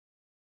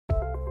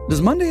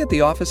Does Monday at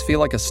the office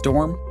feel like a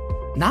storm?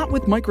 Not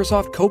with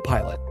Microsoft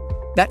Copilot.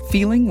 That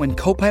feeling when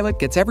Copilot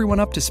gets everyone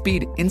up to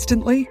speed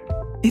instantly?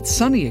 It's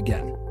sunny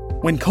again.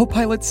 When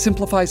Copilot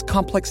simplifies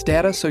complex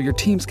data so your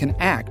teams can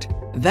act,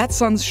 that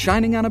sun's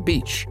shining on a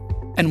beach.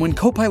 And when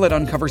Copilot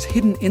uncovers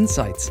hidden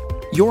insights,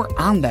 you're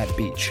on that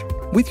beach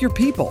with your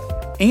people,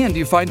 and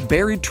you find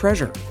buried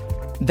treasure.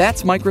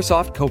 That's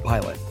Microsoft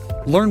Copilot.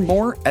 Learn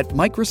more at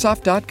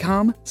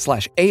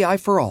Microsoft.com/AI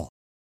for all.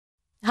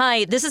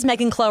 Hi, this is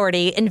Megan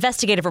Cloherty,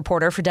 investigative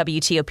reporter for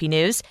WTOP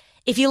News.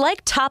 If you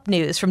like top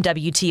news from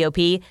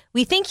WTOP,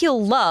 we think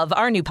you'll love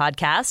our new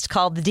podcast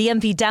called The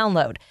DMV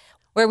Download,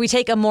 where we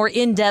take a more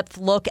in-depth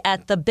look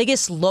at the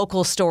biggest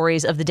local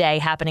stories of the day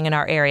happening in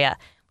our area.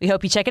 We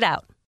hope you check it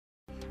out.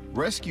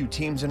 Rescue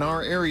teams in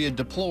our area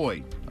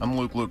deployed. I'm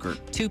Luke Lukert.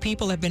 2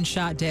 people have been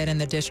shot dead in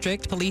the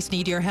district. Police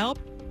need your help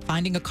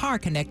finding a car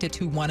connected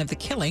to one of the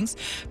killings.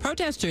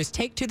 Protesters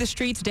take to the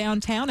streets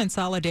downtown in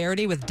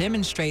solidarity with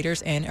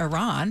demonstrators in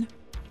Iran.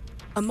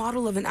 A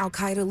model of an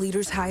al-Qaeda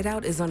leader's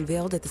hideout is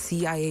unveiled at the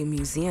CIA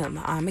Museum.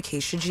 I'm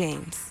Acacia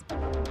James.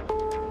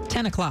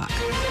 10 o'clock.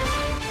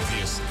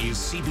 This is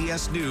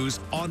CBS News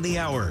on the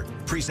Hour,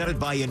 presented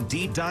by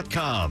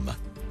Indeed.com.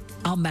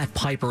 I'm Matt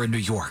Piper in New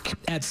York.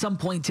 At some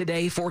point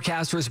today,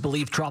 forecasters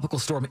believe Tropical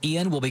Storm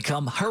Ian will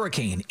become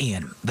Hurricane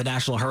Ian. The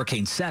National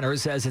Hurricane Center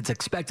says it's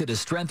expected to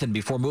strengthen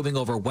before moving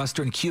over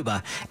western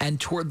Cuba and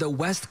toward the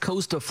west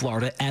coast of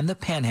Florida and the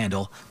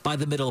Panhandle by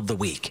the middle of the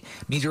week.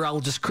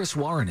 Meteorologist Chris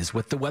Warren is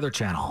with the Weather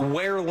Channel.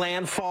 Where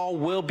landfall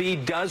will be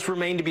does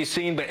remain to be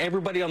seen, but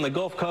everybody on the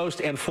Gulf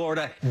Coast and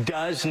Florida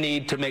does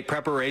need to make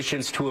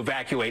preparations to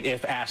evacuate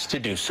if asked to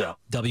do so.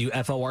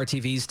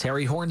 WFOR-TV's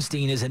Terry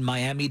Hornstein is in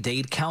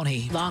Miami-Dade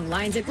County. Long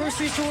lines at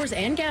grocery stores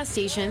and gas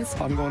stations.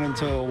 I'm going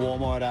into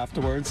Walmart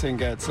afterwards and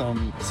get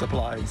some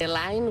supplies. The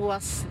line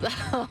was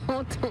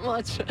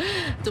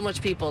too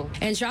much people.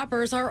 And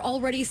shoppers are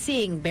already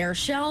seeing bare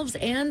shelves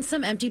and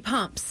some empty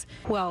pumps.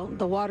 Well,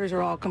 the waters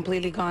are all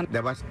completely gone.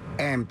 That was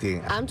empty.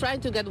 I'm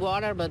trying to get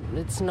water, but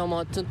it's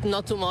not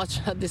too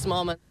much at this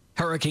moment.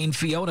 Hurricane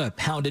Fiona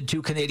pounded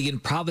 2 Canadian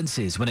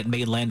provinces when it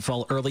made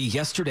landfall early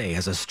yesterday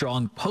as a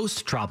strong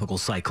post-tropical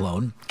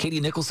cyclone.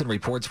 Katie Nicholson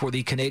reports for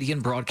the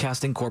Canadian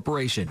Broadcasting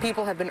Corporation.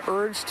 People have been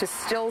urged to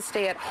still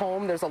stay at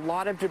home. There's a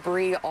lot of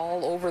debris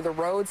all over the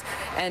roads,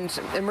 and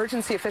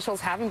emergency officials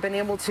haven't been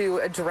able to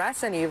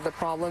address any of the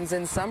problems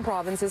in some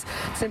provinces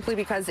simply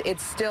because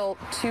it's still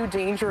too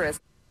dangerous.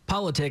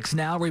 Politics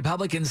now.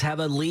 Republicans have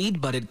a lead,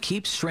 but it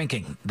keeps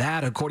shrinking.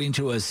 That, according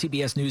to a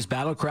CBS News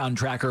Battleground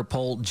Tracker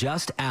poll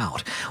just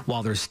out.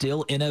 While they're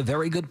still in a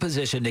very good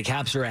position to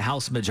capture a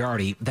House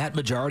majority, that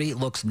majority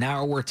looks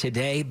narrower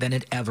today than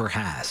it ever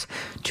has.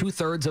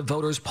 2/3 of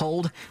voters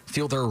polled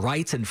feel their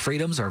rights and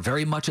freedoms are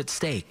very much at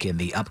stake in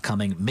the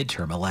upcoming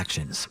midterm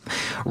elections.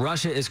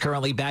 Russia is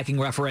currently backing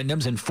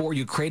referendums in 4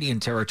 Ukrainian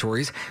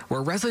territories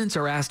where residents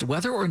are asked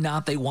whether or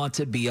not they want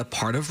to be a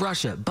part of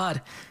Russia, but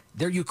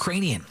they're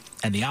Ukrainian,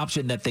 and the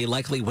option that they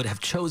likely would have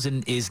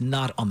chosen is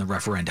not on the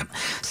referendum.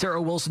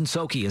 Sarah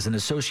Wilson-Soki is an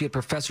associate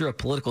professor of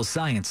political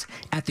science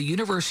at the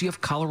University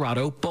of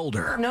Colorado,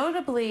 Boulder.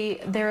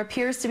 Notably, there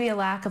appears to be a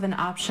lack of an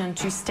option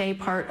to stay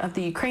part of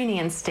the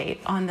Ukrainian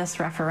state on this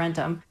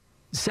referendum.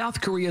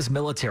 South Korea's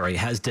military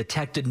has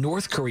detected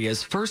North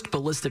Korea's first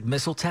ballistic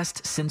missile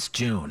test since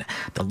June.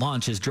 The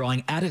launch is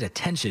drawing added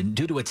attention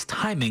due to its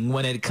timing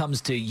when it comes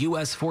to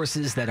U.S.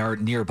 forces that are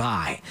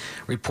nearby.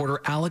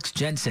 Reporter Alex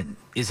Jensen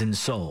is in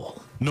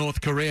Seoul.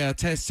 North Korea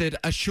tested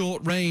a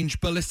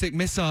short-range ballistic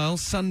missile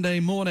Sunday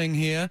morning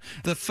here,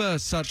 the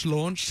first such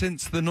launch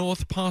since the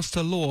North passed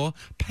a law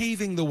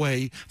paving the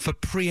way for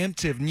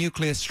preemptive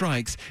nuclear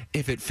strikes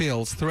if it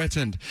feels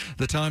threatened.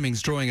 The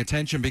timing's drawing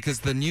attention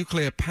because the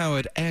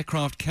nuclear-powered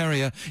aircraft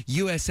carrier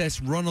USS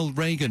Ronald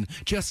Reagan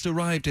just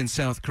arrived in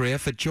South Korea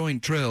for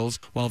joint drills,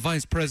 while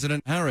Vice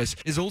President Harris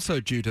is also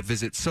due to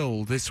visit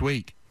Seoul this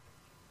week.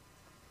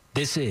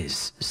 This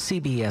is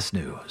CBS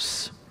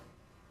News.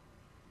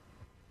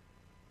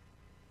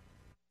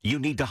 You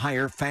need to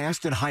hire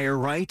fast and hire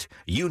right?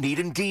 You need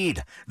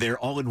Indeed. Their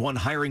all-in-one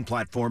hiring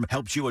platform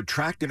helps you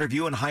attract,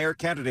 interview, and hire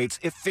candidates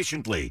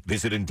efficiently.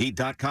 Visit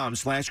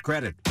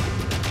Indeed.com/credit.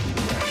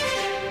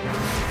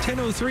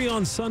 10:03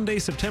 on Sunday,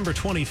 September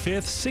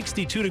 25th.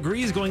 62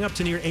 degrees going up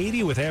to near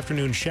 80 with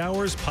afternoon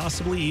showers,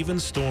 possibly even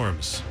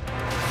storms.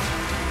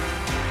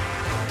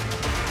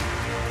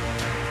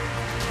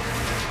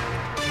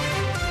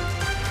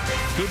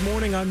 Good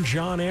morning, I'm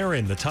John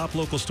Aaron. The top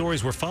local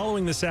stories we're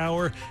following this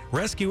hour.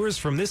 Rescuers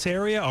from this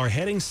area are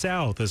heading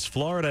south as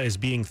Florida is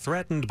being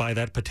threatened by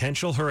that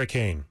potential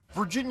hurricane.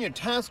 Virginia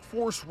Task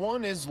Force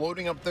 1 is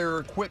loading up their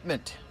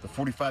equipment. The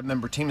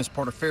 45-member team is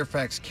part of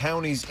Fairfax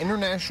County's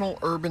International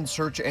Urban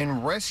Search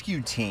and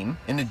Rescue Team.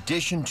 In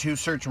addition to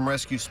search and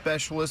rescue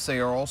specialists, they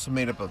are also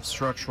made up of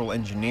structural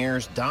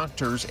engineers,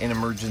 doctors, and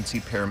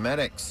emergency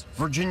paramedics.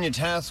 Virginia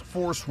Task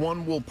Force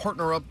 1 will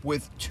partner up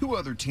with 2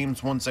 other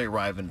teams once they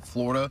arrive in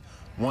Florida.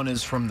 One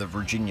is from the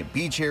Virginia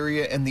Beach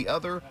area and the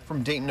other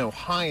from Dayton,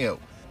 Ohio.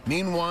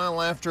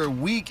 Meanwhile, after a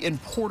week in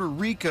Puerto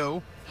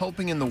Rico,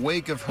 helping in the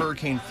wake of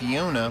Hurricane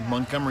Fiona.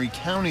 Montgomery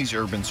County's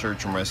urban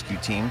search and rescue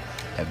team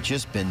have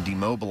just been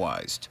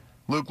demobilized.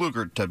 Luke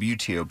Lukert,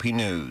 WTOP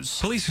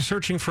News. Police are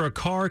searching for a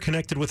car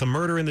connected with a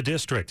murder in the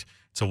district.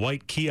 It's a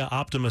white Kia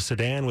Optima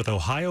sedan with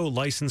Ohio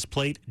license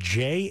plate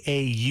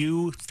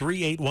JAU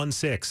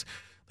 3816.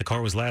 The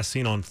car was last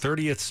seen on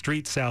 30th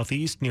Street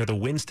Southeast near the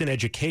Winston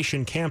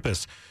Education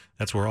campus.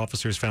 That's where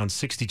officers found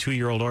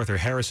 62-year-old Arthur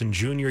Harrison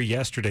Jr.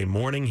 yesterday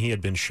morning. He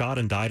had been shot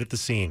and died at the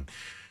scene.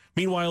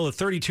 Meanwhile, a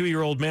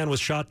 32-year-old man was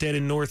shot dead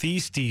in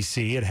Northeast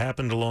D.C. It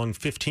happened along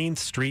 15th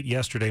Street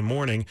yesterday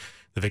morning.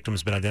 The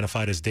victim's been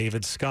identified as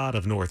David Scott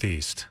of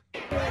Northeast.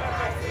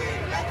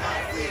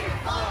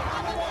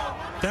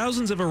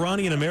 Thousands of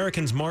Iranian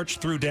Americans marched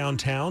through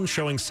downtown,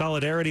 showing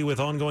solidarity with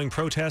ongoing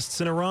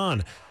protests in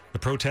Iran. The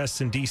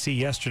protests in D.C.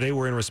 yesterday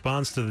were in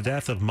response to the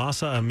death of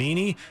Mahsa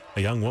Amini,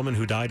 a young woman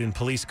who died in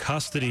police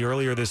custody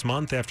earlier this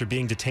month after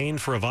being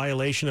detained for a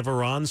violation of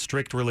Iran's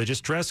strict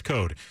religious dress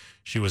code.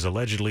 She was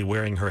allegedly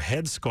wearing her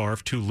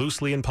headscarf too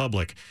loosely in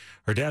public.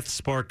 Her death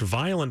sparked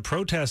violent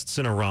protests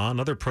in Iran.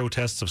 Other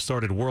protests have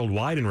started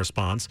worldwide in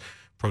response.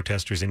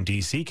 Protesters in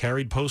D.C.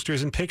 carried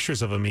posters and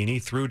pictures of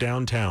Amini through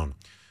downtown.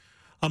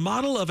 A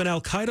model of an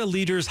al-Qaeda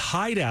leader's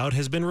hideout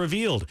has been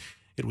revealed.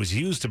 It was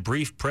used to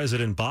brief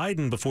President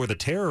Biden before the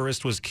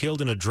terrorist was killed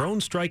in a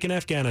drone strike in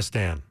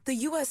Afghanistan. The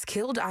U.S.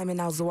 killed Ayman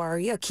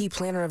al-Zawahiri, a key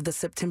planner of the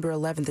September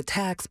 11th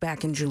attacks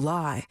back in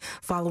July.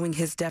 Following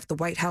his death, the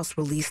White House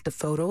released a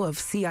photo of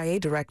CIA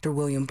Director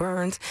William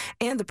Burns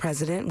and the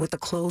president with a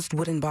closed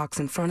wooden box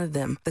in front of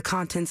them. The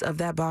contents of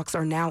that box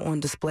are now on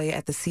display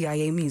at the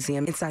CIA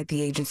Museum inside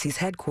the agency's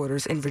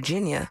headquarters in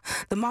Virginia.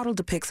 The model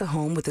depicts a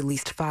home with at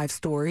least 5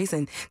 stories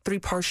and 3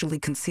 partially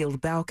concealed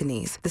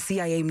balconies. The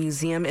CIA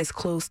Museum is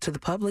closed to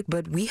the public,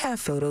 but we have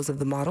photos of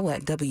the model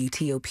at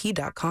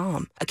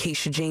WTOP.com.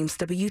 Acacia James,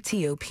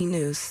 WTOP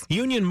News.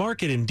 Union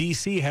Market in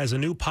D.C. has a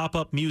new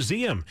pop-up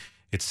museum.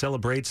 It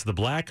celebrates the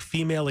Black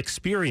female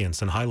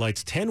experience and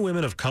highlights 10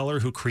 women of color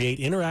who create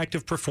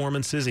interactive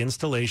performances,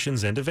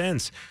 installations, and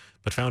events.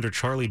 But founder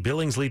Charlie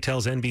Billingsley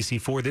tells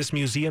NBC4 this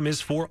museum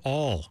is for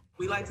all.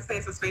 We like to say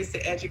it's a space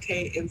to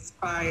educate,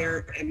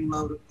 inspire, and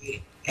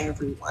motivate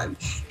everyone.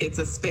 It's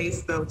a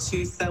space, though,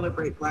 to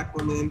celebrate Black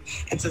women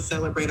and to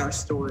celebrate our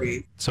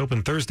stories. It's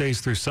open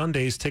Thursdays through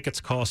Sundays. Tickets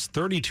cost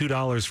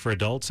 $32 for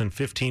adults and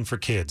 $15 for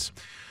kids.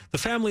 The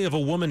family of a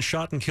woman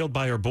shot and killed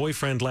by her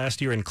boyfriend last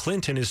year in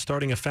Clinton is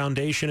starting a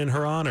foundation in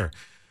her honor.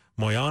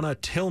 Moyana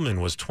Tillman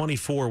was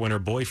 24 when her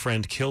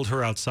boyfriend killed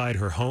her outside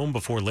her home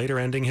before later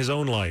ending his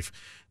own life.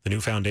 The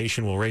new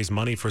foundation will raise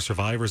money for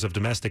survivors of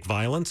domestic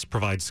violence,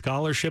 provide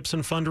scholarships,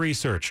 and fund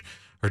research.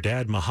 Her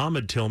dad,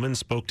 Muhammad Tillman,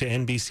 spoke to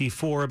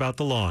NBC4 about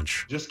the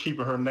launch. Just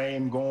keeping her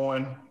name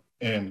going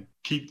and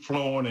keep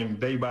flowing and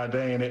day by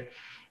day, and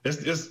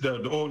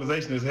the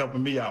organization is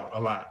helping me out a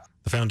lot.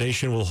 The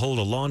foundation will hold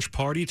a launch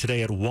party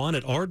today at 1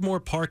 at Ardmore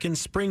Park in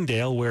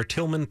Springdale, where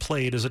Tillman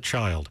played as a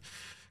child.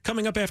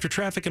 Coming up after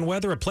traffic and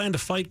weather, a plan to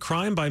fight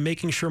crime by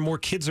making sure more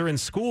kids are in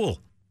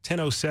school.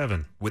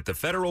 10:07. With the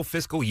federal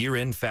fiscal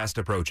year-end fast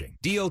approaching,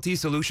 DLT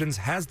Solutions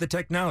has the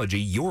technology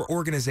your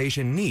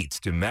organization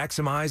needs to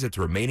maximize its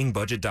remaining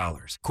budget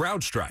dollars.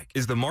 CrowdStrike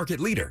is the market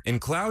leader in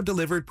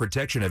cloud-delivered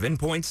protection of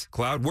endpoints,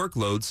 cloud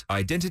workloads,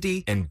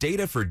 identity, and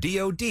data for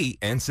DoD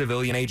and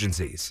civilian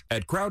agencies.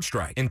 At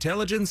CrowdStrike,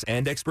 intelligence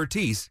and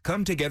expertise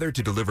come together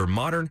to deliver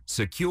modern,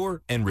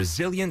 secure, and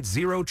resilient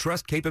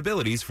zero-trust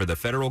capabilities for the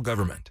federal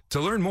government.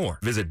 To learn more,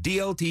 visit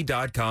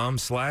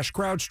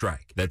DLT.com/CrowdStrike.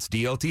 That's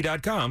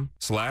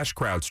DLT.com/CrowdStrike.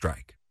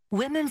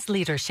 Women's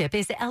leadership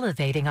is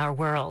elevating our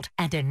world,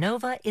 and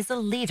Inova is a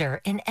leader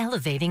in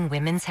elevating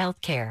women's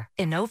health care.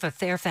 Inova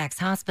Fairfax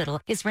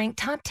Hospital is ranked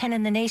top 10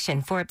 in the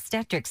nation for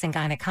obstetrics and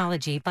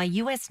gynecology by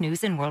U.S.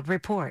 News & World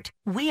Report.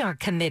 We are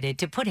committed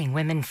to putting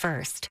women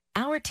first.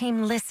 Our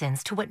team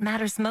listens to what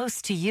matters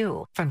most to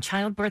you, from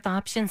childbirth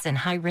options and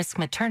high-risk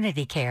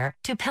maternity care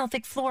to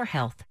pelvic floor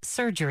health,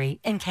 surgery,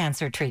 and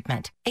cancer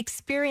treatment.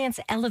 Experience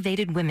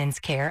elevated women's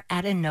care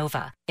at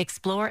Inova.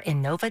 Explore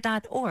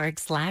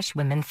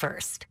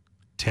Inova.org/womenfirst.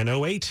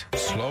 10:08.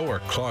 Slow or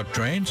clogged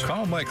drains?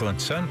 Call Michael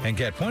 & Son and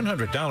get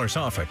 $100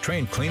 off a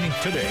drain cleaning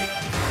today.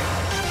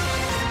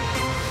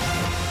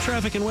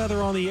 Traffic and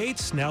weather on the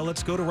 8s. Now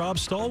let's go to Rob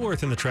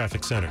Stallworth in the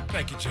traffic center.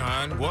 Thank you,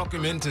 John.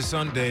 Welcome into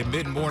Sunday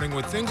mid-morning,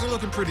 where things are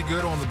looking pretty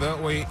good on the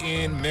Beltway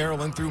in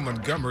Maryland through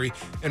Montgomery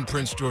and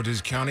Prince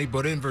George's County,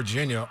 but in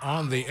Virginia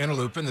on the inner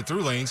loop in the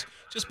through lanes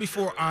just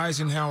before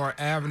Eisenhower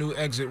Avenue,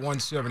 exit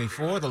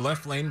 174. The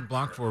left lane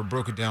blocked for a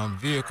broken down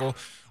vehicle.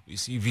 We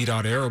see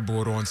VDOT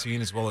Aeroboard on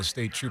scene as well as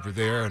State Trooper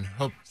there and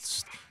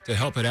hopes to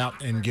help it out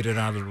and get it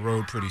out of the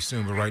road pretty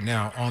soon. But right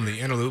now on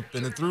the inner loop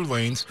in the through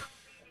lanes,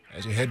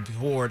 as you head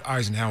toward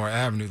Eisenhower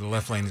Avenue, the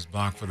left lane is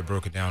blocked for the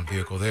broken down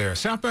vehicle there.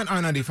 Southbound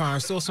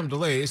I-95, still some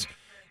delays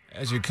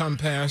as you come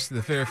past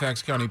the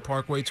Fairfax County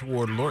Parkway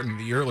toward Lorton.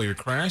 The earlier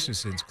crash has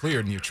since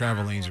cleared and your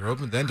travel lanes are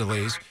open. Then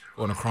delays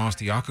going across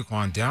the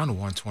Occoquan down to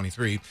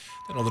 123.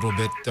 Then a little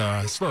bit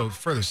slow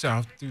further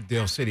south through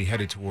Dale City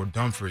headed toward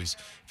Dumfries.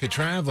 If you're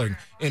traveling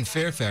in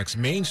Fairfax,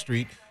 Main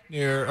Street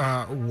near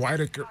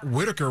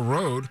Whitaker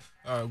Road.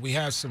 We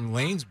have some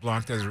lanes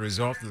blocked as a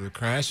result of the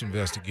crash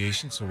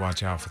investigation, so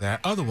watch out for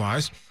that.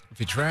 Otherwise, if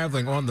you're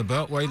traveling on the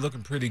Beltway,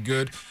 looking pretty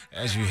good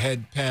as you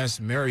head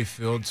past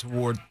Merrifield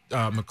toward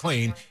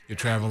McLean. Your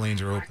travel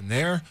lanes are open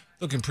there.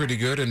 Looking pretty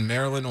good in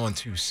Maryland on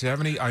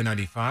 270,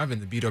 I-95, and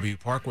the BW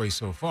Parkway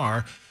so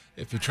far.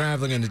 If you're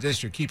traveling in the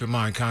district, keep in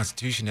mind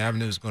Constitution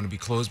Avenue is going to be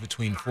closed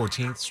between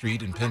 14th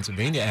Street and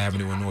Pennsylvania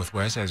Avenue in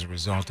Northwest as a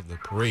result of the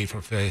parade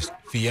for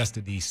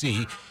Fiesta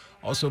DC.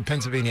 Also,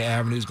 Pennsylvania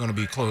Avenue is going to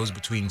be closed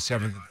between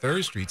 7th and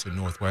 3rd Streets in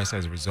Northwest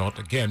as a result,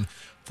 again,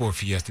 for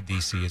Fiesta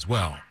DC as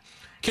well.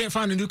 Can't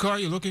find a new car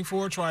you're looking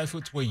for? Try a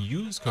Fitzway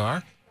used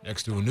car.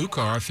 Next to a new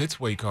car,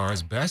 Fitzway car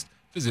is best.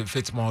 Visit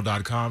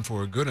fitzmall.com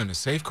for a good and a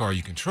safe car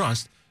you can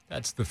trust.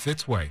 That's the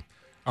Fitzway.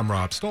 I'm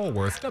Rob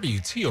Stallworth,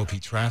 WTOP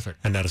Traffic.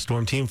 And now to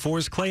Storm Team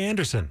 4's Clay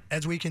Anderson.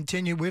 As we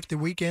continue with the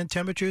weekend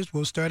temperatures,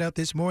 we'll start out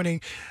this morning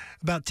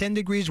about 10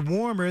 degrees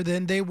warmer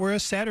than they were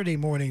Saturday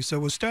morning. So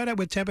we'll start out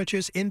with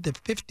temperatures in the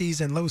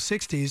 50s and low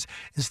 60s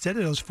instead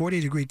of those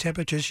 40-degree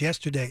temperatures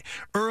yesterday.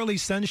 Early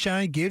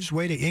sunshine gives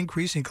way to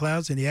increasing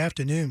clouds in the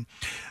afternoon.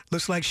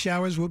 Looks like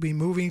showers will be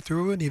moving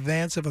through in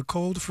advance of a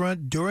cold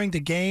front during the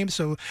game.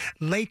 So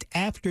late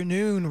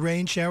afternoon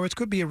rain showers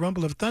could be a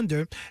rumble of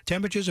thunder.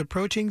 Temperatures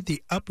approaching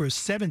the upper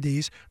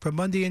 70s for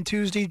Monday and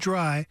Tuesday,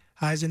 dry,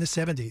 highs in the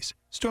 70s.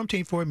 Storm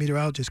Team 4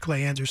 meteorologist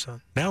Clay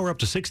Anderson. Now we're up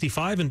to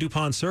 65 in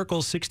DuPont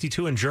Circle,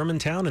 62 in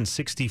Germantown, and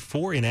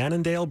 64 in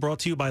Annandale, brought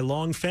to you by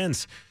Long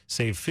Fence.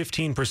 Save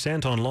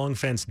 15% on Long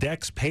Fence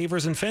decks,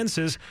 pavers, and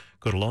fences.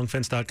 Go to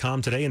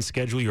longfence.com today and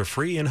schedule your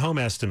free in-home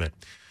estimate.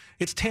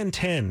 It's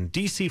 10/10.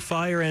 DC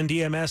Fire and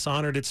EMS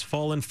honored its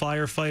fallen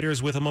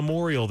firefighters with a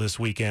memorial this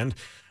weekend.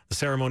 The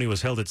ceremony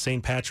was held at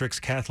St. Patrick's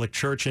Catholic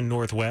Church in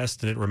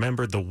Northwest, and it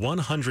remembered the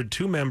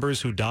 102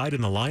 members who died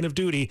in the line of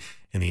duty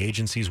in the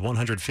agency's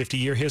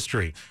 150-year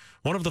history.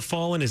 One of the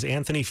fallen is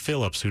Anthony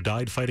Phillips, who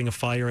died fighting a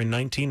fire in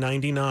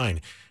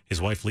 1999.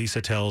 His wife, Lisa,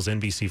 tells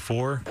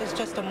NBC4, It's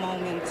just a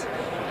moment,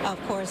 of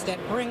course, that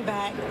bring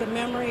back the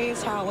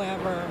memories.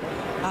 However,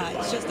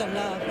 it's just a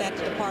love that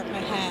the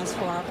department has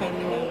for our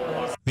family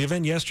members. The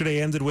event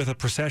yesterday ended with a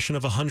procession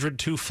of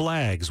 102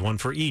 flags, one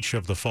for each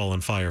of the fallen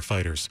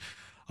firefighters.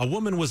 A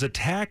woman was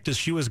attacked as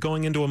she was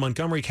going into a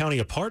Montgomery County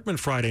apartment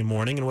Friday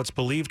morning in what's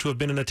believed to have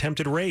been an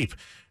attempted rape.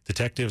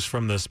 Detectives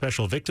from the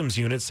Special Victims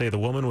Unit say the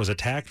woman was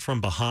attacked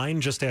from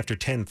behind just after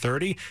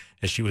 10:30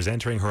 as she was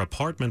entering her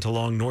apartment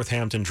along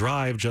Northampton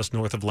Drive just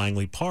north of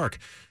Langley Park.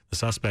 The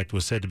suspect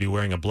was said to be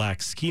wearing a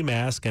black ski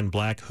mask and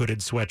black hooded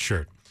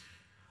sweatshirt.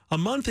 A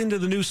month into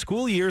the new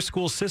school year,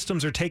 school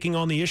systems are taking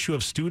on the issue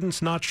of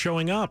students not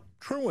showing up.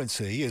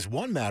 Truancy is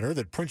one matter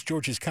that Prince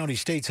George's County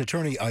State's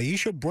Attorney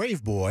Aisha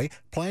Braveboy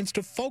plans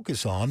to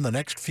focus on the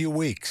next few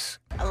weeks.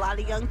 A lot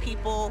of young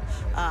people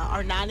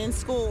are not in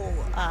school.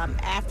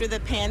 After the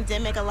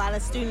pandemic, a lot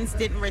of students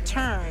didn't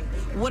return.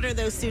 What are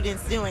those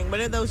students doing?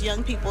 What are those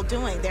young people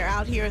doing? They're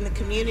out here in the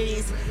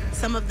communities.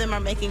 Some of them are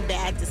making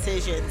bad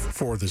decisions.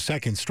 For the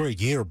second straight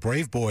year,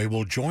 Braveboy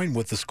will join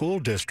with the school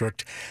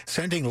district,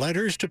 sending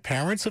letters to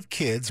parents of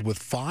kids with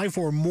 5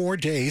 or more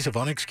days of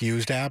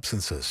unexcused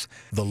absences.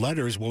 The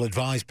letters will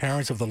advise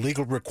parents of the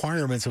legal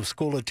requirements of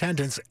school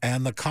attendance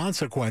and the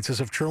consequences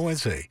of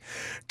truancy.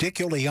 Dick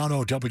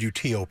Iuliano,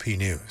 WTOP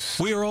News.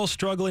 We are all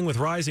struggling with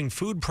rising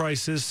food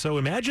prices, so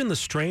imagine the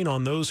strain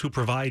on those who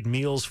provide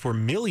meals for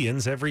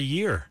millions every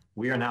year.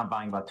 We are now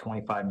buying about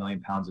 25 million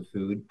pounds of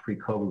food.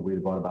 Pre-COVID, we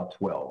had bought about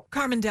 12.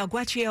 Carmen Del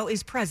Guaccio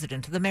is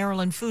president of the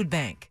Maryland Food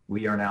Bank.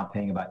 We are now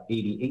paying about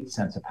 88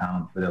 cents a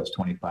pound for those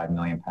 25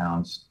 million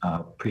pounds.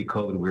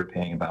 Pre-COVID, we were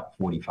paying about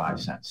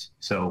 45 cents.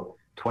 So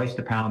twice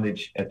the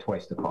poundage at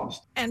twice the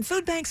cost. And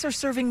food banks are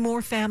serving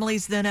more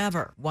families than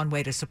ever. One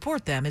way to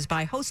support them is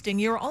by hosting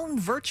your own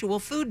virtual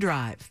food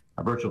drive.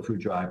 A virtual food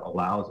drive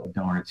allows a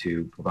donor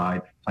to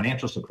provide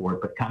financial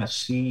support, but kind of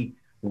see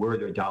where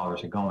their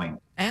dollars are going.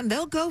 And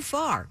they'll go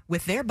far.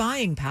 With their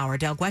buying power,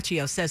 Del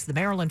Guaccio says the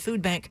Maryland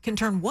Food Bank can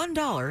turn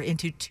 $1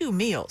 into 2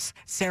 meals.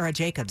 Sarah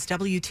Jacobs,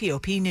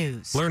 WTOP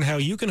News. Learn how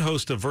you can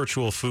host a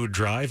virtual food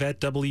drive at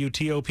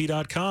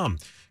WTOP.com.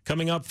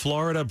 Coming up,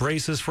 Florida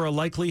braces for a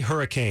likely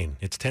hurricane.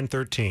 It's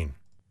 10:13.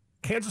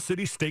 Kansas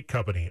City Steak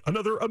Company,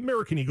 another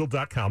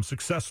AmericanEagle.com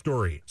success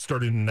story.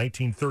 Started in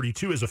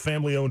 1932 as a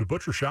family-owned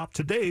butcher shop,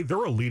 today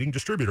they're a leading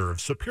distributor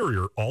of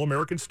superior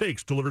all-American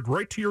steaks delivered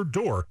right to your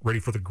door, ready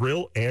for the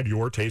grill and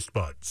your taste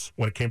buds.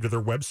 When it came to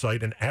their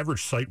website, an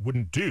average site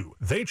wouldn't do.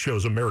 They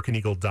chose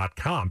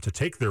AmericanEagle.com to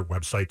take their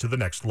website to the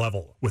next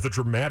level. With a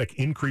dramatic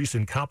increase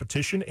in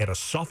competition and a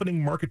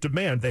softening market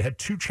demand, they had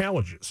 2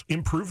 challenges: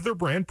 improve their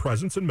brand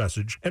presence and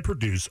message, and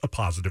produce a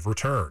positive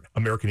return.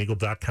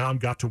 AmericanEagle.com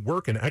got to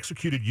work and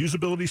executed using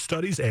usability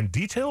studies, and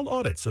detailed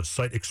audits of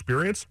site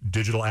experience,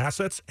 digital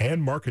assets,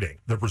 and marketing.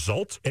 The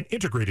result? An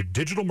integrated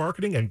digital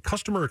marketing and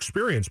customer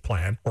experience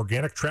plan,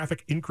 organic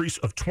traffic increase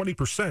of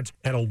 20%,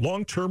 and a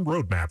long-term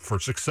roadmap for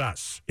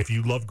success. If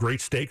you love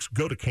great steaks,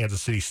 go to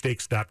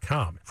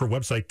kansascitysteaks.com for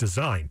website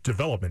design,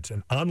 development,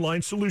 and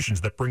online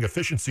solutions that bring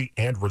efficiency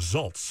and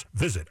results.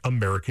 Visit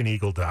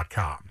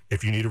AmericanEagle.com.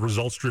 If you need a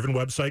results-driven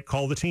website,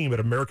 call the team at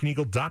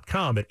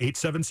AmericanEagle.com at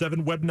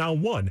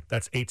 877-WebNow1.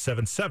 That's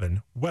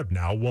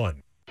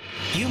 877-WebNow1.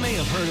 You may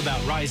have heard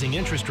about rising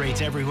interest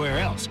rates everywhere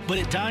else, but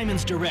at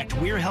Diamonds Direct,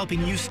 we're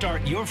helping you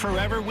start your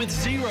forever with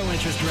zero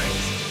interest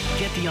rates.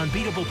 Get the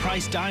unbeatable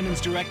price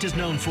Diamonds Direct is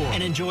known for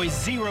and enjoy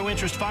zero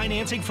interest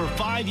financing for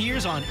 5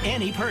 years on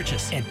any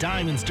purchase. At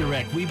Diamonds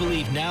Direct, we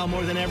believe now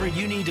more than ever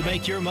you need to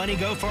make your money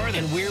go farther,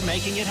 and we're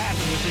making it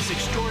happen with this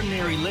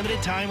extraordinary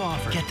limited time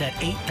offer. Get that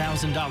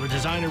 $8,000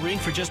 designer ring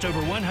for just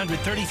over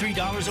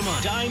 $133 a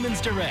month.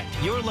 Diamonds Direct,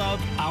 your love,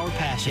 our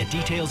passion. Get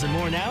details and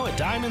more now at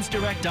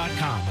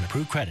diamondsdirect.com when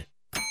approved credit.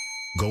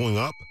 Going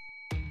up?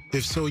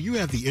 If so, you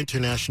have the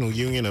International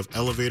Union of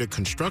Elevator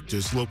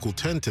Constructors Local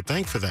 10 to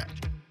thank for that.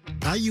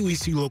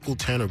 IUEC Local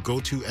 10 are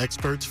go-to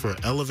experts for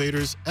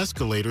elevators,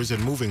 escalators,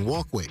 and moving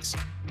walkways.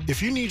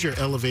 If you need your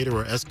elevator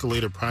or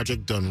escalator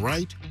project done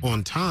right,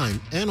 on time,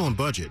 and on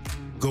budget,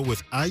 go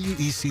with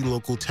IUEC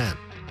Local 10,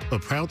 a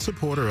proud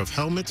supporter of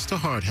helmets to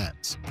hard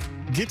hats.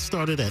 Get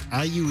started at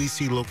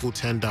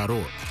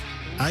IUECLocal10.org.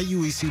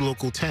 IUEC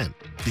Local 10,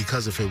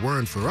 because if it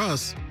weren't for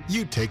us,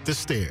 you'd take the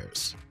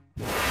stairs.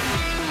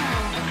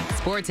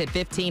 Sports at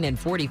 15 and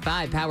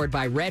 45, powered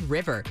by Red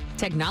River.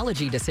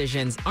 Technology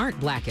decisions aren't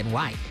black and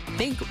white.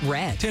 Think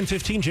red.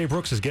 10:15, Jay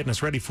Brooks is getting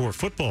us ready for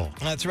football.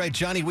 That's right,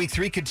 Johnny. Week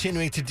 3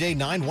 continuing today.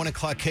 9 1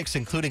 o'clock kicks,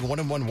 including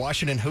 1-1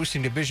 Washington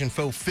hosting division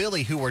foe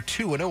Philly, who are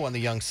 2-0 on the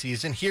young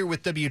season. Here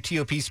with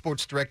WTOP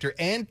sports director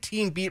and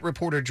team beat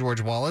reporter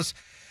George Wallace.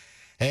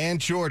 And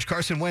George,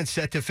 Carson Wentz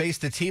set to face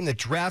the team that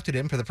drafted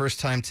him for the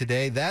first time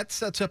today. That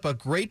sets up a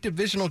great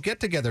divisional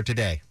get-together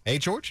today. Hey,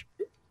 George?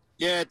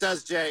 Yeah, it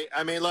does, Jay.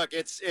 I mean, look,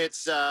 it's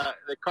the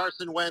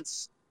Carson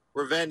Wentz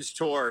revenge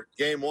tour,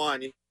 game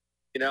 1.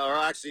 Or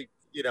actually,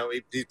 he's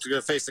going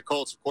to face the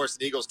Colts, of course,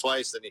 and the Eagles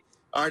twice, and he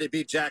already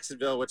beat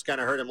Jacksonville, which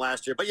kind of hurt him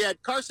last year. But yeah,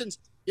 Carson's,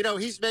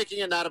 he's making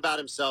it not about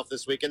himself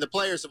this week, and the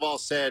players have all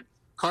said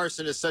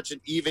Carson is such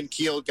an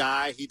even-keeled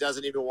guy. He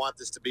doesn't even want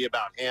this to be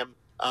about him.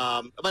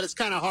 But it's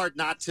kind of hard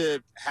not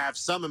to have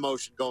some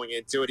emotion going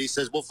into it. He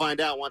says, we'll find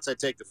out once I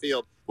take the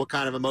field what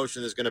kind of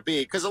emotion there's going to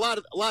be, because a lot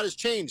has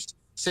changed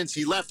since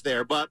he left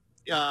there. But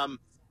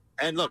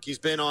and look, he's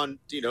been on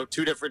 2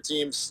 different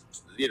teams,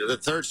 the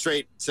third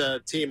straight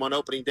team on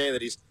opening day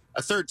that he's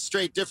a third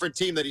straight different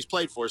team that he's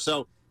played for.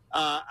 So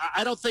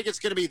I don't think it's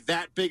going to be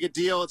that big a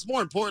deal. It's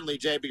more importantly,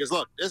 Jay, because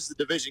look, this is a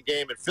division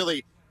game and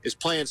Philly is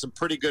playing some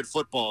pretty good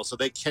football, so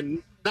they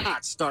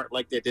cannot start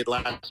like they did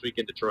last week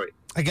in Detroit.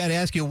 I got to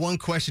ask you one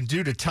question.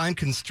 Due to time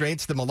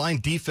constraints, the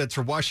maligned defense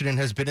for Washington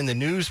has been in the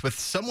news. With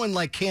someone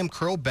like Cam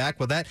Curl back,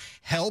 will that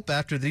help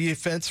after the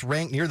defense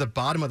ranked near the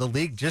bottom of the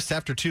league just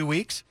after 2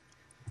 weeks?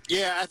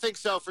 Yeah, I think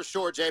so for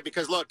sure, Jay,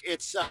 because look,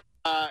 it's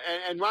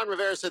and Ron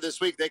Rivera said this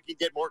week they can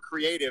get more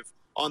creative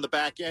on the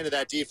back end of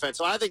that defense.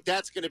 So I think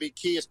that's going to be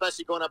key,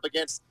 especially going up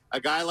against a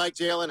guy like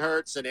Jalen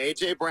Hurts and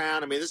A.J.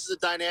 Brown. I mean, this is a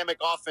dynamic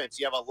offense.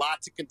 You have a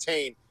lot to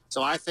contain.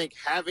 So I think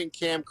having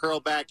Cam Curl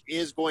back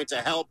is going to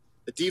help.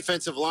 The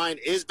defensive line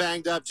is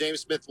banged up.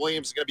 James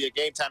Smith-Williams is going to be a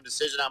game-time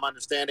decision, I'm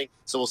understanding.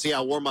 So we'll see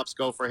how warm-ups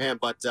go for him.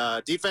 But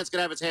defense can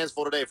have its hands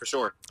full today for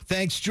sure.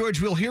 Thanks, George.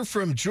 We'll hear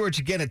from George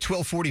again at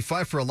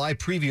 12:45 for a live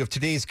preview of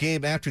today's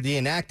game after the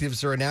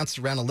inactives are announced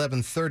around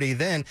 11:30.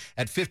 Then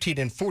at 15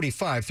 and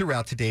 45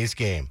 throughout today's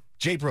game.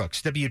 Jay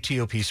Brooks,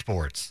 WTOP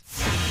Sports.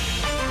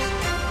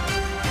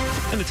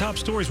 And the top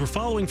stories we're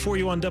following for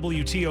you on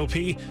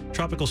WTOP.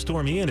 Tropical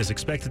Storm Ian is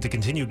expected to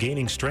continue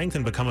gaining strength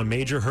and become a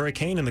major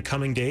hurricane in the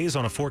coming days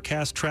on a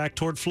forecast track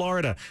toward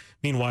Florida.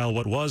 Meanwhile,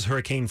 what was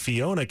Hurricane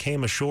Fiona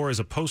came ashore as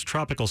a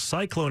post-tropical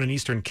cyclone in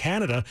eastern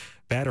Canada,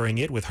 battering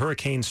it with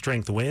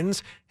hurricane-strength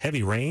winds,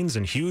 heavy rains,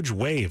 and huge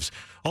waves.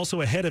 Also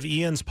ahead of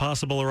Ian's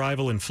possible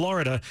arrival in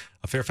Florida,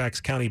 a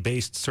Fairfax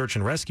County-based search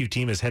and rescue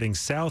team is heading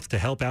south to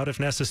help out if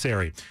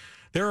necessary.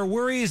 There are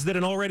worries that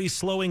an already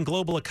slowing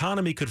global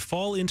economy could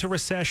fall into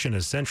recession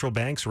as central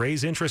banks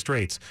raise interest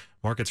rates.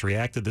 Markets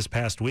reacted this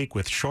past week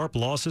with sharp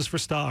losses for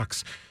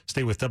stocks.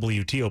 Stay with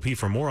WTOP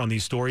for more on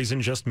these stories in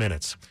just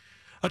minutes.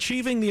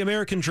 Achieving the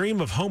American dream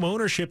of home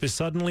ownership is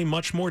suddenly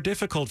much more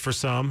difficult for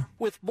some.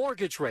 With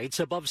mortgage rates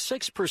above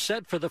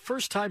 6% for the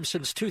first time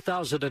since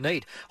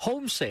 2008,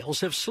 home sales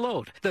have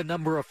slowed. The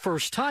number of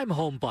first-time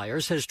home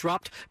buyers has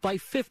dropped by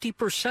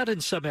 50% in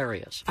some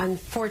areas.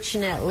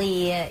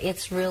 Unfortunately,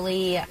 it's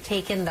really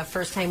taken the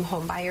first-time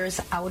home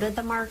buyers out of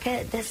the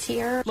market this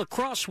year. La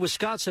Crosse,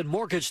 Wisconsin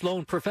mortgage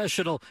loan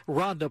professional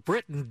Rhonda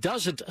Britton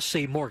doesn't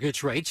see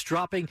mortgage rates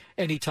dropping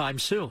anytime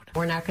soon.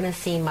 We're not going to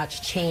see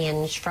much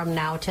change from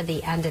now to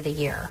the end of the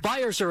year.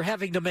 Buyers are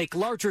having to make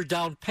larger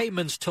down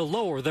payments to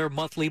lower their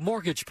monthly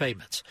mortgage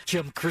payments.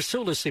 Jim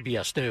Krasula,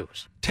 CBS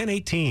News.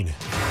 10:18.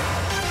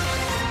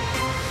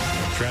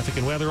 Traffic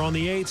and weather on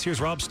the 8s. Here's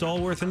Rob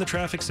Stallworth in the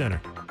traffic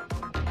center.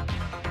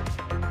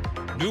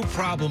 New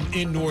problem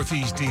in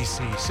Northeast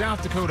D.C.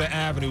 South Dakota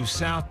Avenue,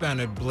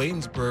 southbound at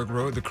Bladensburg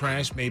Road. The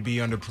crash may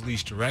be under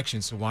police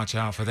direction, so watch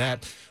out for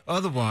that.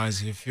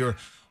 Otherwise, if you're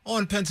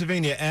on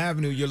Pennsylvania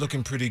Avenue, you're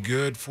looking pretty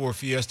good for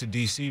Fiesta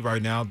D.C.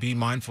 right now. Be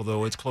mindful,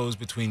 though, it's closed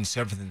between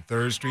 7th and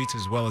 3rd Streets,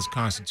 as well as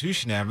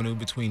Constitution Avenue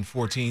between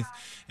 14th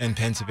and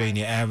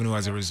Pennsylvania Avenue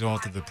as a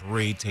result of the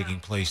parade taking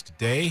place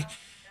today.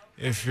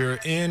 If you're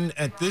in,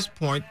 at this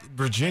point,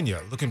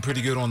 Virginia, looking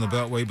pretty good on the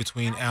Beltway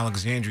between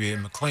Alexandria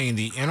and McLean,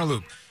 the inner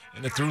loop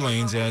in the through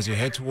lanes as you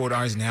head toward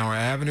Eisenhower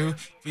Avenue.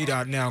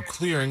 VDOT now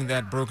clearing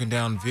that broken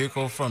down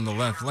vehicle from the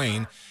left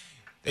lane.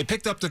 They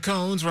picked up the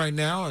cones right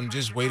now and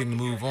just waiting to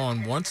move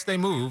on. Once they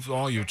move,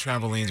 all your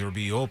travel lanes will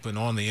be open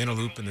on the inner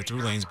loop and the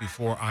through lanes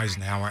before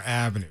Eisenhower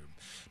Avenue.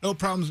 No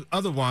problems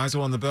otherwise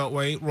on the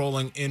Beltway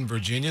rolling in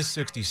Virginia.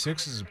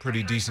 66 is a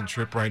pretty decent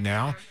trip right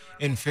now.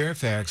 In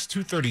Fairfax,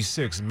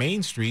 236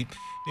 Main Street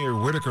near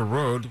Whitaker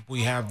Road,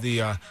 we have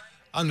the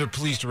under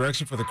police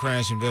direction for the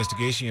crash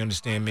investigation. You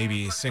understand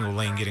maybe a single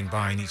lane getting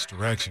by in each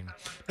direction.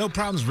 No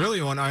problems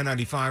really on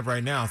I-95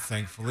 right now,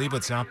 thankfully,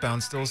 but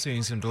southbound still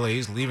seeing some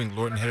delays, leaving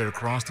Lorton headed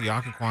across the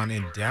Occoquan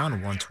and down to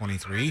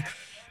 123.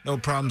 No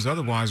problems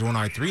otherwise on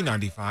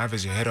I-395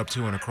 as you head up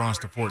to and across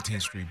the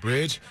 14th Street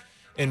Bridge.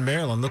 In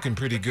Maryland, looking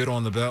pretty good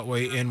on the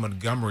Beltway in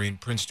Montgomery and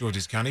Prince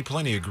George's County.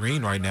 Plenty of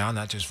green right now,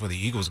 not just for the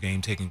Eagles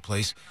game taking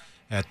place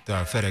at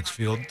FedEx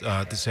Field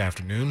this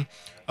afternoon.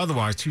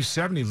 Otherwise,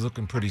 270 is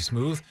looking pretty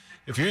smooth.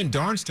 If you're in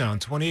Darnestown,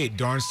 28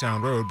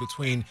 Darnestown Road,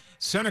 between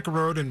Seneca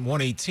Road and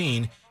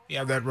 118, you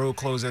have that road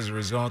closed as a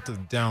result of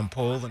the down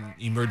pole and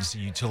emergency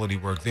utility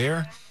work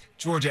there.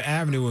 Georgia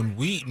Avenue and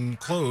Wheaton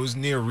closed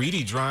near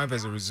Reedy Drive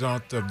as a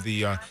result of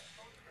the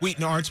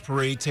Wheaton Arts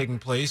Parade taking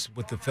place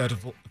with the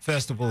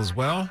festival as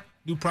well.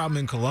 New problem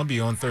in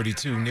Columbia on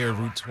 32 near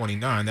Route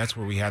 29. That's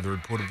where we had the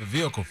report of a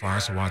vehicle fire,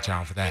 so watch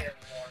out for that.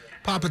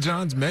 Papa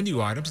John's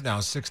menu items now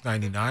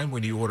 $6.99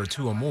 when you order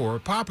 2 or more.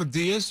 Papa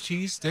Diaz,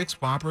 cheese sticks,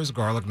 Whoppers,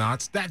 garlic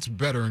knots. That's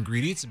better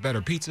ingredients,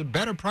 better pizza,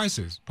 better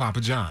prices.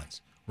 Papa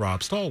John's.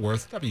 Rob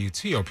Stallworth,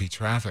 WTOP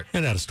Traffic.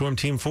 And out of Storm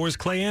Team 4's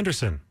Clay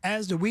Anderson.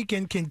 As the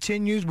weekend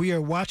continues, we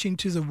are watching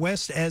to the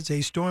west as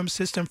a storm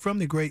system from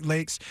the Great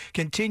Lakes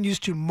continues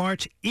to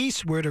march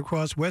eastward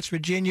across West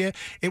Virginia.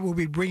 It will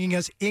be bringing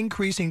us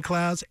increasing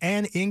clouds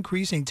and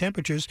increasing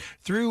temperatures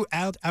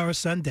throughout our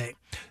Sunday.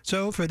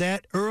 So for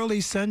that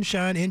early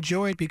sunshine,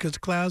 enjoy it because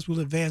clouds will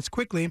advance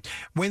quickly.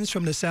 Winds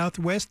from the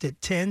southwest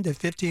at 10 to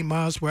 15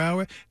 miles per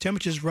hour.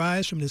 Temperatures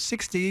rise from the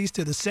 60s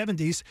to the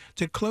 70s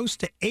to close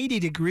to 80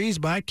 degrees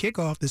by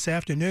kickoff this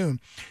afternoon.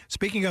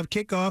 Speaking of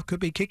kickoff, could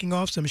be kicking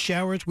off some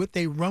showers with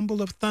a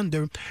rumble of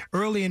thunder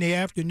early in the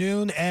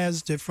afternoon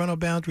as the frontal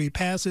boundary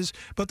passes,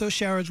 but those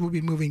showers will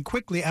be moving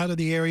quickly out of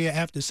the area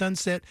after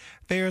sunset.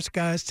 Fair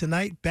skies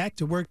tonight, back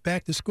to work,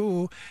 back to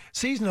school.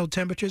 Seasonal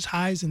temperatures,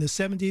 highs in the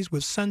 70s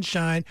with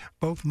sunshine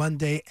both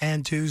Monday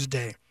and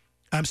Tuesday.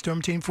 I'm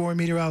Storm Team 4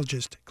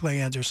 meteorologist Clay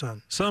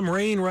Anderson. Some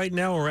rain right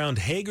now around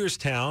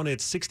Hagerstown.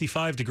 It's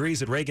 65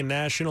 degrees at Reagan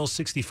National,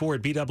 64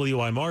 at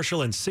BWI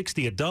Marshall, and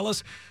 60 at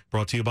Dulles.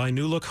 Brought to you by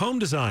New Look Home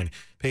Design.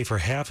 Pay for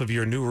half of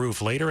your new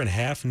roof later and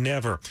half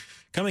never.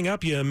 Coming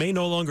up, you may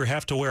no longer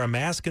have to wear a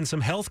mask in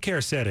some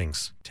healthcare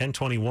settings.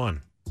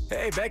 1021.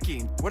 Hey,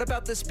 Becky, what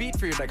about this beat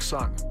for your next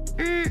song?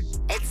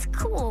 It's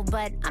cool,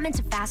 but I'm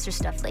into faster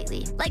stuff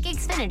lately. Like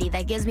Xfinity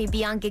that gives me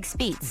beyond gig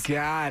speeds.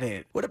 Got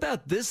it. What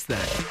about this then?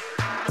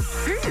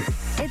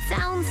 It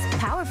sounds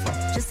powerful,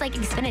 just like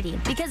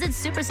Xfinity. Because its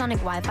supersonic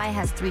Wi-Fi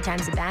has 3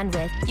 times the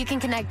bandwidth, you can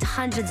connect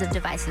hundreds of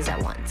devices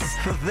at once.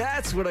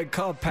 That's what I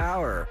call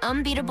power.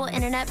 Unbeatable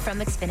internet from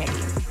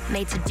Xfinity.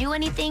 Made to do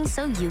anything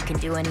so you can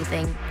do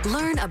anything.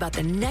 Learn about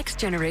the next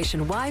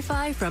generation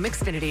Wi-Fi from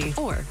Xfinity.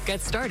 Or get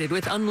started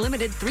with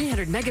unlimited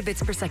 300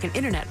 megabits per second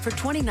internet for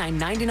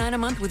 $29.99 a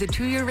month with a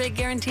 2-year rate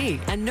guarantee.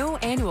 And no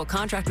annual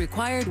contract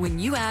required when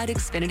you add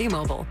Xfinity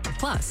Mobile.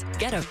 Plus,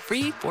 get a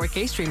free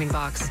 4K streaming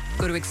box.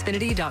 Go to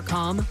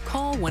Xfinity.com,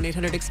 call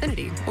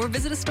 1-800-XFINITY, or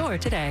visit a store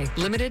today.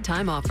 Limited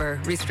time offer.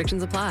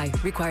 Restrictions apply.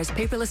 Requires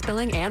paperless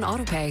billing and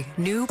autopay.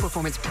 New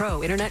Performance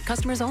Pro Internet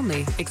customers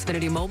only.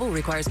 Xfinity Mobile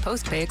requires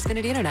post-pay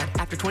Xfinity Internet.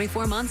 After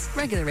 24 months,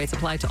 regular rates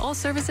apply to all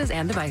services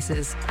and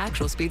devices.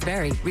 Actual speeds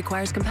vary.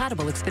 Requires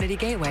compatible Xfinity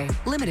Gateway.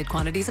 Limited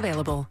quantities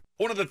available.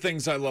 One of the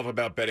things I love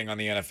about betting on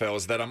the NFL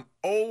is that I'm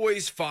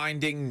always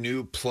finding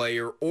new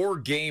player or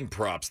game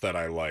props that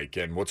I like.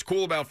 And what's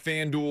cool about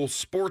FanDuel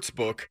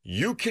Sportsbook,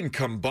 you can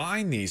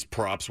combine these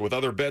props with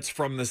other bets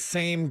from the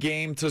same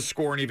game to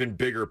score an even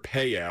bigger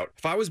payout.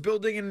 If I was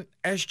building an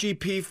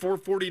SGP for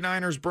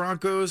 49ers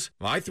Broncos,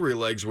 my 3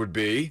 legs would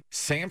be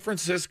San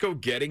Francisco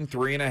getting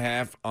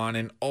 3.5 on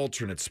an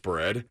alternate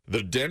spread,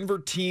 the Denver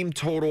team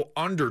total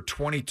under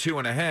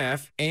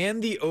 22.5,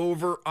 and the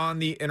over on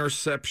the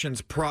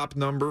interceptions prop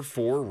number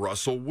for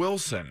Russell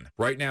Wilson.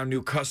 Right now,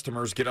 new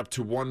customers get up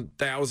to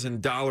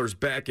 $1,000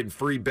 back in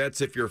free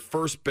bets if your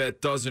first bet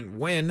doesn't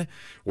win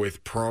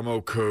with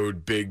promo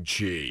code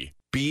BIGCHEE.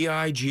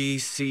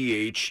 BIGCHEE.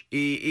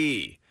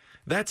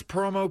 That's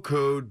promo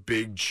code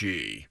Big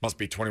G. Must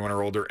be 21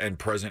 or older and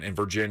present in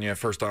Virginia.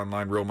 First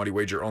online real money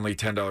wager only.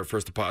 $10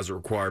 first deposit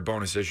required.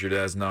 Bonus issued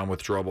as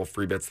non-withdrawable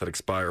free bets that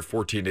expire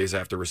 14 days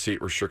after receipt.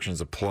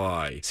 Restrictions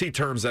apply. See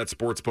terms at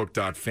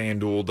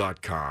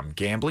sportsbook.fanduel.com.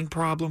 Gambling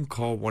problem?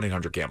 Call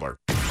 1-800-GAMBLER.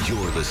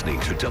 You're listening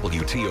to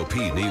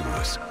WTOP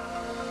News.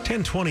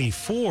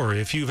 1024.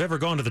 If you've ever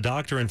gone to the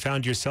doctor and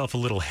found yourself a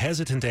little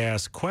hesitant to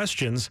ask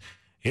questions,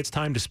 it's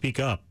time to speak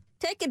up.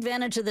 Take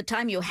advantage of the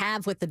time you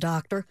have with the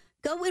doctor.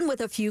 Go in with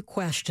a few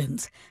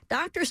questions.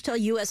 Doctors tell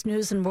U.S.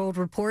 News and World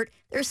Report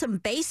there's some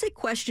basic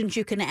questions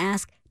you can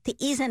ask to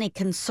ease any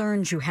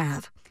concerns you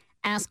have.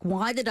 Ask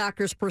why the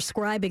doctor's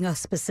prescribing a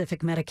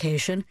specific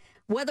medication,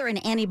 whether an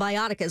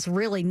antibiotic is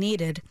really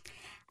needed,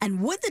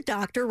 and would the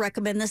doctor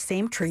recommend the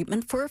same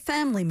treatment for a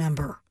family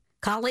member.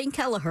 Colleen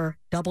Kelleher,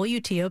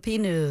 WTOP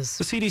News.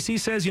 The CDC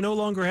says you no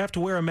longer have to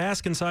wear a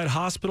mask inside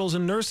hospitals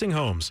and nursing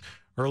homes.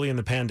 Early in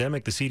the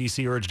pandemic, the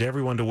CDC urged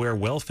everyone to wear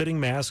well-fitting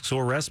masks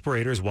or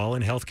respirators while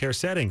in healthcare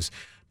settings.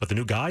 But the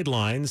new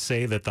guidelines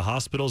say that the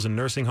hospitals and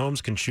nursing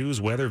homes can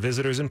choose whether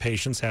visitors and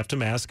patients have to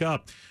mask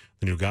up.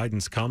 The new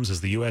guidance comes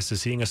as the U.S.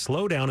 is seeing a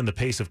slowdown in the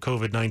pace of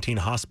COVID-19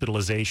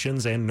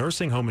 hospitalizations and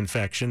nursing home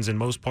infections in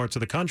most parts of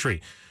the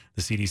country.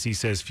 The CDC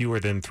says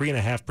fewer than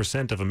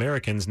 3.5% of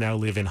Americans now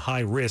live in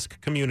high-risk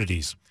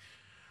communities.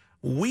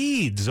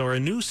 Weeds are a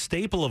new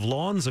staple of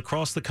lawns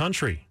across the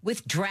country.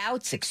 With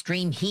droughts,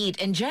 extreme heat,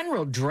 and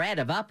general dread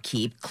of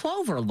upkeep,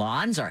 clover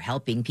lawns are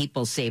helping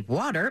people save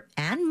water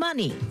and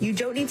money. You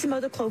don't need to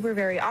mow the clover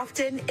very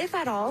often, if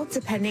at all,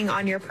 depending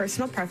on your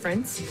personal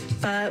preference.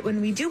 But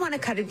when we do want to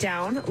cut it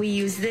down, we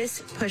use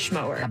this push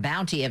mower. A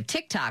bounty of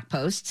TikTok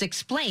posts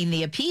explain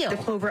the appeal. The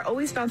clover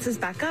always bounces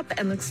back up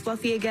and looks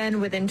fluffy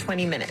again within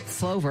 20 minutes.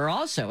 Clover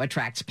also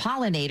attracts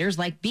pollinators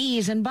like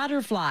bees and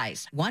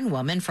butterflies. One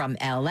woman from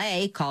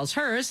L.A. calls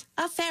hers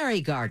a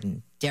fairy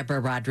garden. Deborah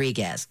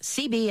Rodriguez,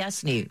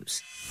 CBS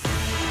News.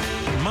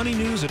 Money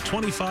news at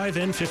 25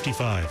 and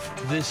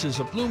 55. This is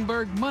a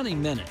Bloomberg Money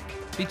Minute.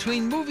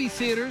 Between movie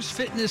theaters,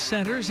 fitness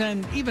centers,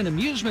 and even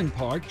amusement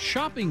parks,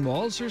 shopping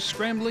malls are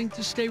scrambling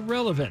to stay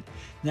relevant.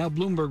 Now,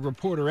 Bloomberg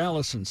reporter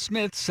Allison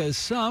Smith says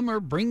some are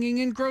bringing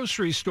in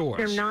grocery stores.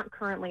 They're not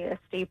currently a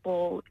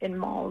staple in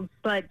malls,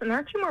 but they're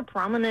actually more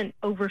prominent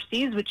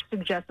overseas, which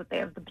suggests that they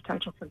have the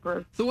potential for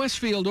growth. The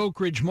Westfield Oak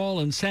Ridge Mall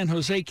in San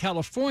Jose,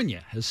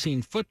 California, has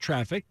seen foot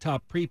traffic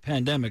top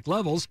pre-pandemic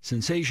levels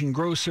since Asian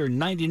grocer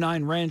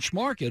 99 Ranch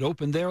Market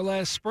opened there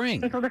last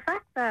spring. And so the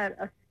fact that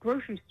a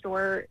grocery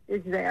store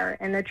is there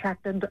and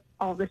attracted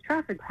all this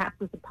traffic perhaps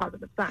is a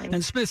positive sign.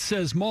 And Smith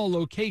says mall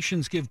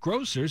locations give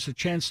grocers a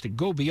chance to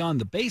go beyond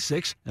the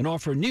basics and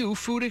offer new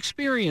food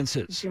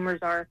experiences. Consumers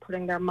are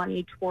putting their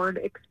money toward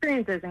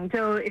experiences. And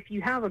so if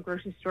you have a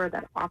grocery store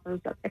that offers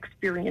that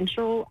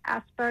experiential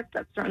aspect,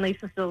 that certainly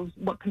fulfills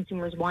what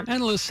consumers want.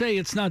 Analysts say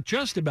it's not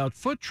just about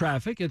foot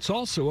traffic, it's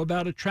also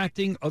about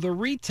attracting other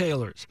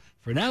retailers.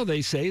 For now,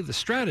 they say the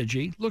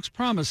strategy looks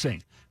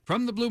promising.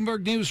 From the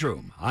Bloomberg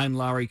Newsroom, I'm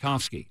Larry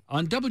Kofsky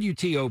on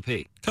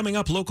WTOP. Coming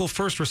up, local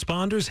first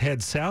responders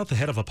head south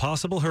ahead of a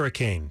possible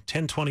hurricane.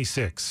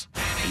 1026.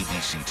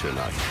 ABC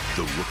tonight,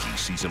 the rookie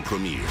season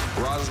premiere.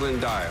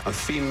 Rosalind Dyer, a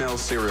female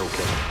serial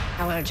killer.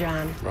 Hello,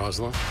 John.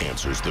 Rosalind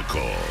answers the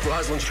call.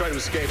 Rosalind's trying to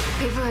escape.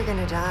 People are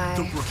gonna die.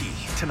 The Rookie,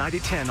 tonight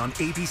at 10 on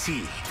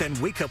ABC. Then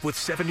wake up with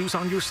 7 News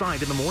on your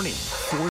side in the morning.